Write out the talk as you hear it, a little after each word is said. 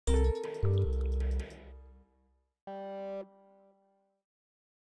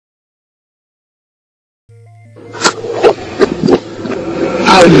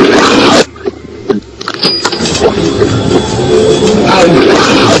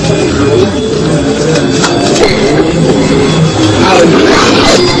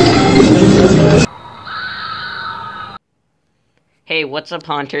What's up,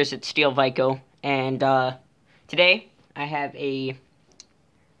 Haunters? It's Steel Vico, and today I have a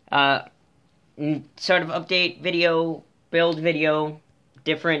sort of update video, build video,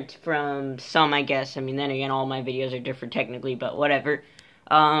 different from some, I guess. I mean, then again, all my videos are different technically, but whatever.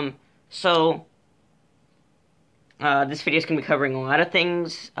 This video is going to be covering a lot of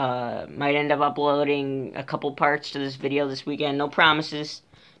things. Might end up uploading a couple parts to this video this weekend, no promises.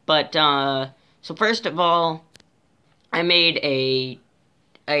 But, so first of all, I made a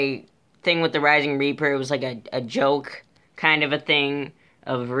thing with the Rising Reaper. It was like a joke kind of a thing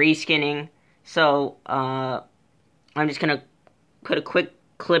of reskinning. So, I'm just gonna put a quick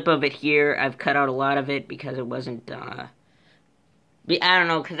clip of it here. I've cut out a lot of it because it wasn't, I don't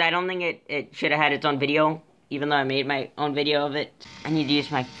know, because I don't think it should have had its own video, even though I made my own video of it. I need to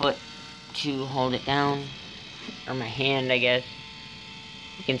use my foot to hold it down, or my hand, I guess.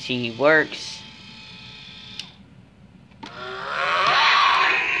 You can see he works.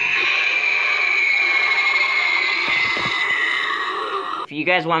 If you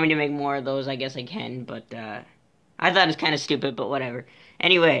guys want me to make more of those, I guess I can, but, I thought it was kind of stupid, but whatever.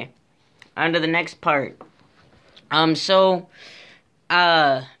 Anyway, on to the next part. I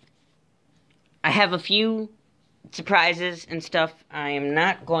have a few surprises and stuff I am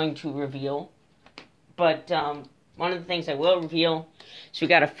not going to reveal, but, one of the things I will reveal is we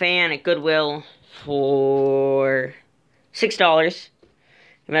got a fan at Goodwill for $6.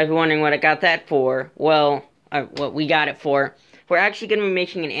 You might be wondering what I got that for. Well, what we got it for. We're actually going to be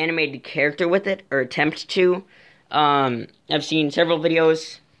making an animated character with it, or attempt to. I've seen several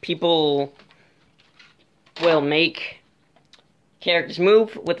videos. People will make characters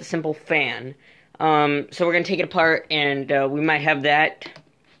move with a simple fan. So we're going to take it apart, and we might have that.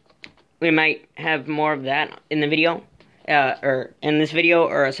 We might have more of that in the video, or in this video,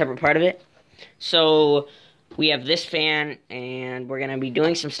 or a separate part of it. So we have this fan, and we're going to be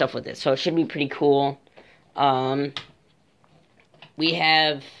doing some stuff with it. So it should be pretty cool. We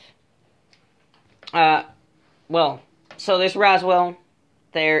have, well, so there's Roswell,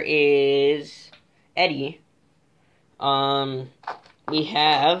 there is Eddie, we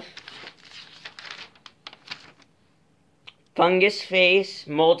have Fungus Face,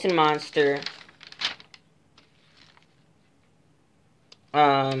 Molten Monster,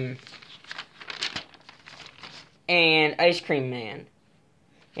 and Ice Cream Man.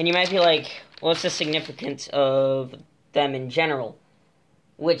 And you might be like, what's the significance of them in general?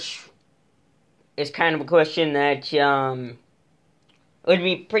 Which is kind of a question that would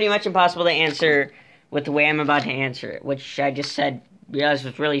be pretty much impossible to answer with the way I'm about to answer it, which I just said, realized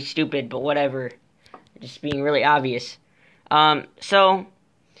was really stupid, but whatever, just being really obvious. So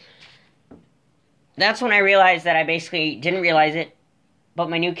that's when I realized that I basically didn't realize it, but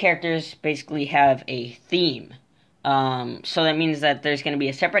my new characters basically have a theme. So that means that there's going to be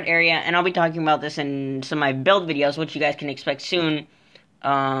a separate area, and I'll be talking about this in some of my build videos, which you guys can expect soon.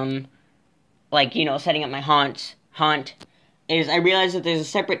 Like, you know, setting up my haunt, is I realized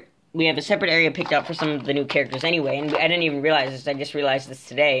that we have a separate area picked out for some of the new characters anyway, and I didn't even realize this, I just realized this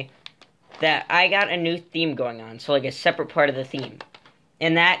today, that I got a new theme going on, so like a separate part of the theme,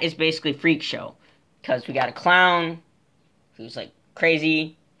 and that is basically Freak Show, because we got a clown, who's like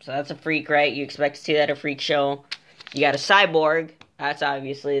crazy, so that's a freak, right? You expect to see that at a Freak Show. You got a cyborg, that's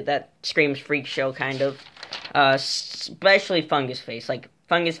obviously, that screams Freak Show, kind of. Especially Fungus Face. Like,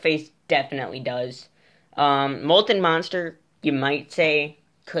 Fungus Face definitely does. Molten Monster, you might say,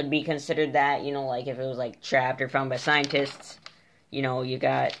 could be considered that, you know, like, if it was, like, trapped or found by scientists. You know, you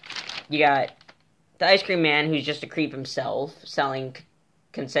got the Ice Cream Man, who's just a creep himself, selling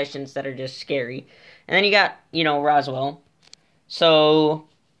concessions that are just scary. And then you got, you know, Roswell. So,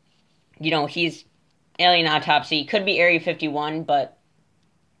 you know, he's Alien Autopsy. Could be Area 51, but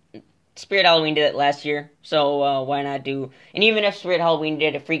Spirit Halloween did it last year, so why not do... And even if Spirit Halloween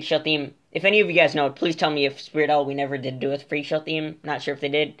did a Freak Show theme, if any of you guys know it, please tell me if Spirit Halloween ever did do a Freak Show theme. Not sure if they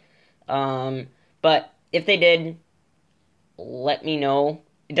did. But if they did, let me know.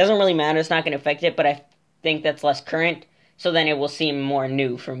 It doesn't really matter, it's not going to affect it, but I think that's less current, so then it will seem more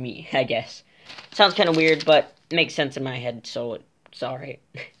new for me, I guess. Sounds kind of weird, but makes sense in my head, so it's alright.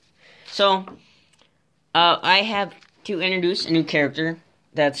 So, I have to introduce a new character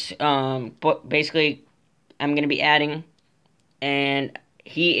that's, basically, I'm going to be adding, and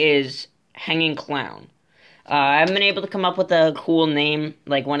he is Hanging Clown. I haven't been able to come up with a cool name,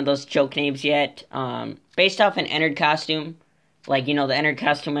 like one of those joke names yet, based off an Ennard costume, like, you know, the Ennard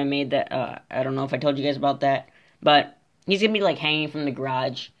costume I made that, I don't know if I told you guys about that, but he's going to be, like, hanging from the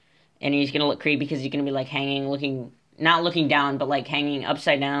garage, and he's going to look creepy because he's going to be, like, hanging, not looking down, but, like, hanging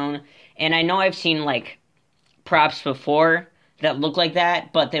upside down, and I know I've seen, like, props before that look like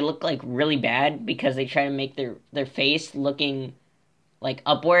that, but they look like really bad because they try to make their face looking like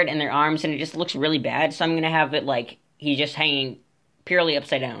upward and their arms, and it just looks really bad. So I'm gonna have it like he's just hanging purely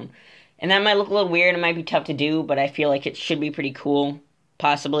upside down, and that might look a little weird. It might be tough to do, but I feel like it should be pretty cool,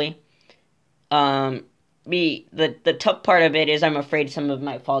 possibly. The tough part of it is I'm afraid some of it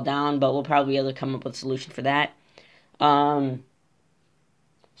might fall down, but we'll probably be able to come up with a solution for that.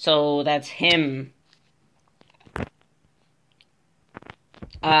 So that's him.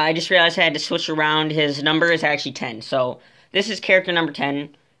 I just realized I had to switch around. His number is actually 10. So this is character number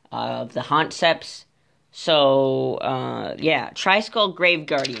 10 of the Hauntceps. So, yeah, Triskull Grave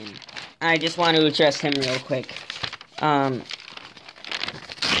Guardian. I just want to address him real quick. I'm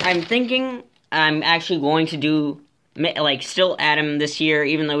thinking I'm actually going to do, like, still add him this year,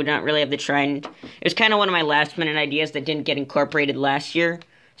 even though we don't really have the trend. It was kind of one of my last-minute ideas that didn't get incorporated last year.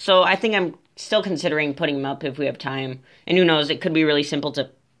 So I think I'm still considering putting him up if we have time. And who knows, it could be really simple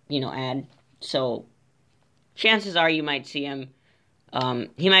to, add. So chances are you might see him.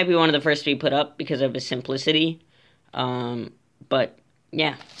 He might be one of the first to be put up because of his simplicity. But,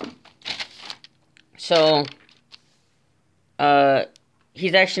 yeah. So,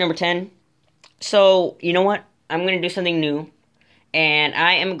 he's actually number 10. So, you know what? I'm going to do something new. And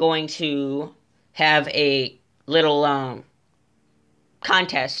I am going to have a little,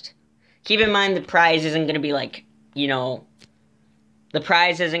 contest. Keep in mind the prize isn't going to be like, the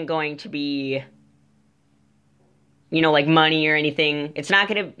prize isn't going to be, like money or anything. It's not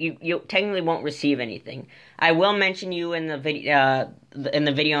going to, you technically won't receive anything. I will mention you in the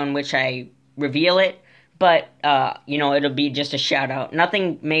video in which I reveal it, but, it'll be just a shout out.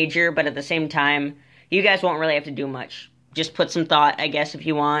 Nothing major, but at the same time, you guys won't really have to do much. Just put some thought, I guess, if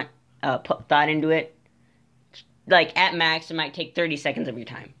you want, put thought into it. Like, at max, it might take 30 seconds of your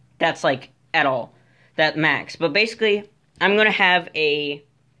time. That's, like, at all. That max. But basically, I'm going to have a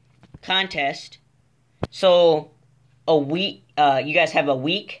contest. So, a week, you guys have a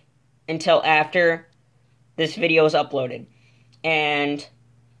week until after this video is uploaded. And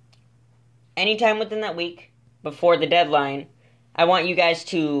anytime within that week, before the deadline, I want you guys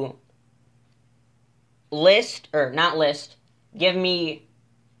to give me,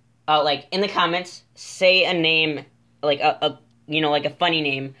 like, in the comments, say a name, like like a funny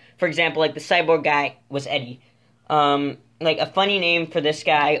name. For example, like the cyborg guy was Eddie. Like a funny name for this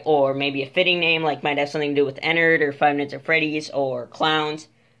guy, or maybe a fitting name, like might have something to do with Ennard, or Five Nights at Freddy's, or Clowns.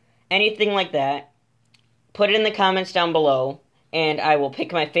 Anything like that. Put it in the comments down below, and I will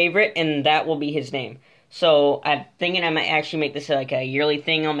pick my favorite, and that will be his name. So, I'm thinking I might actually make this like a yearly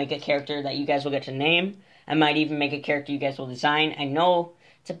thing. I'll make a character that you guys will get to name. I might even make a character you guys will design. I know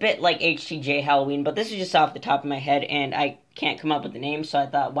it's a bit like HTJ Halloween, but this is just off the top of my head, and I can't come up with the name, so I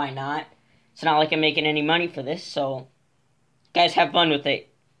thought, why not? It's not like I'm making any money for this, so guys, have fun with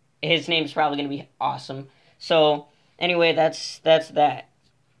it. His name's probably going to be awesome. So, anyway, that's that.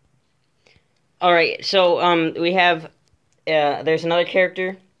 Alright, so, we have, there's another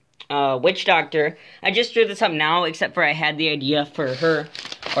character, Witch Doctor. I just drew this up now, except for I had the idea for her,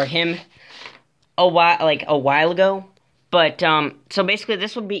 or him, a while ago. But, so basically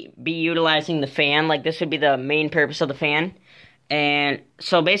this would be utilizing the fan. Like, this would be the main purpose of the fan. And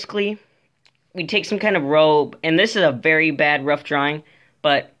so basically, we take some kind of robe. And this is a very bad, rough drawing.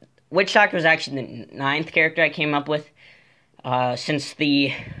 But Witch Doctor was actually the 9th character I came up with. Since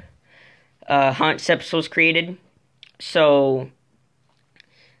the Hauntceps was created. So,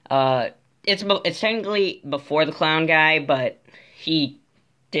 it's technically before the clown guy, but he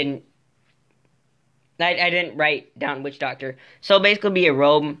didn't. I didn't write down Witch Doctor. So basically be a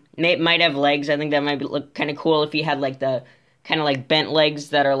robe. Might have legs. I think that might look kind of cool if he had like the kind of like bent legs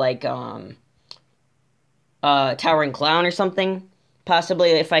that are like Towering Clown or something. Possibly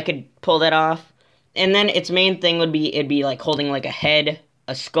if I could pull that off. And then its main thing would be, it'd be like holding like a head,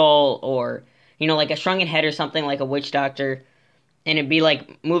 a skull, or like a shrunken head or something like a Witch Doctor. And it'd be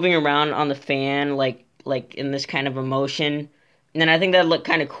like moving around on the fan like in this kind of a motion. And then I think that'd look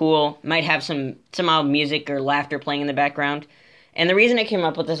kind of cool. Might have some mild music or laughter playing in the background. And the reason I came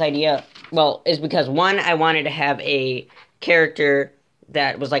up with this idea, well, is because, one, I wanted to have a character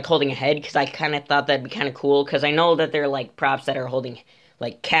that was, like, holding a head, because I kind of thought that'd be kind of cool, because I know that there are, like, props that are holding,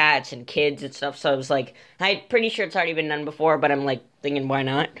 like, cats and kids and stuff, so I was like, I'm pretty sure it's already been done before, but I'm, like, thinking, why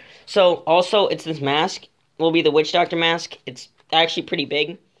not? So, also, it's this mask. Will be the Witch Doctor mask. It's actually pretty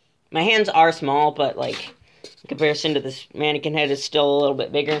big. My hands are small, but, like, in comparison to this mannequin head, it's still a little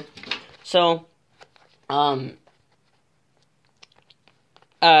bit bigger. So,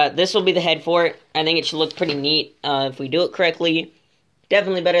 this will be the head for it. I think it should look pretty neat, if we do it correctly.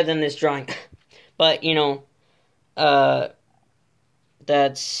 Definitely better than this drawing. But,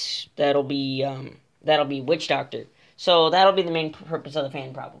 that'll be Witch Doctor. So that'll be the main purpose of the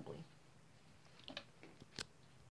fan, probably.